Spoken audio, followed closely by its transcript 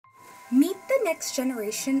Meet the next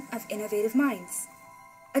generation of innovative minds.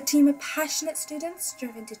 A team of passionate students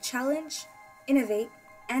driven to challenge, innovate,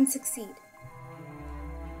 and succeed.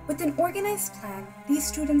 With an organized plan, these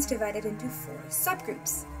students divided into 4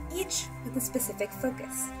 subgroups, each with a specific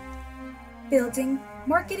focus. Building,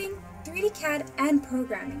 marketing, 3D CAD, and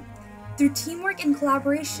programming. Through teamwork and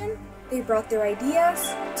collaboration, they brought their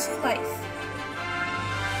ideas to life.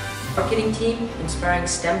 Marketing team inspiring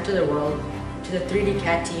STEM to the world, to the 3D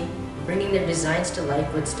CAD team bringing their designs to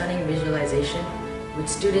life with stunning visualization, with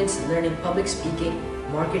students learning public speaking,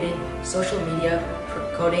 marketing, social media,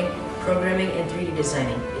 coding, programming, and 3D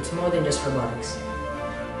designing. It's more than just robotics.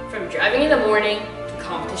 From driving in the morning to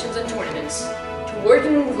competitions and tournaments, to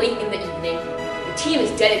working late in the evening, the team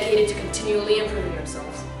is dedicated to continually improving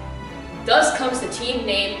themselves. Thus comes the team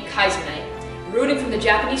name Kaizenite, rooted from the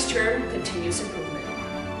Japanese term continuous improvement.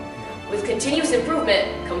 With continuous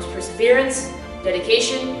improvement comes perseverance,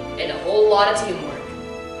 dedication, and a whole lot of teamwork.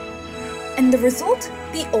 And the result?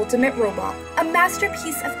 The ultimate robot, a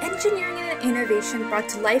masterpiece of engineering and innovation brought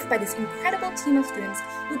to life by this incredible team of students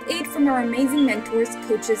with aid from our amazing mentors,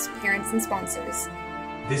 coaches, parents, and sponsors.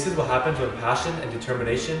 This is what happens when passion and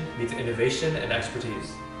determination meets innovation and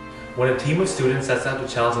expertise. When a team of students sets out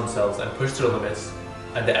to challenge themselves and push their limits,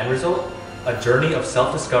 and the end result? A journey of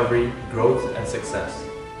self-discovery, growth, and success.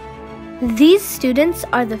 These students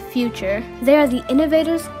are the future. They are the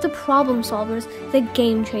innovators, the problem solvers, the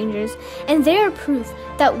game changers, and they are proof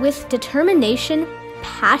that with determination,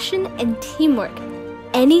 passion, and teamwork,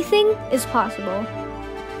 anything is possible.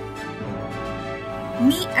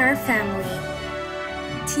 Meet our family,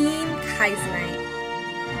 Team Kaizenite.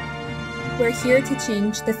 We're here to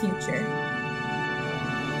change the future.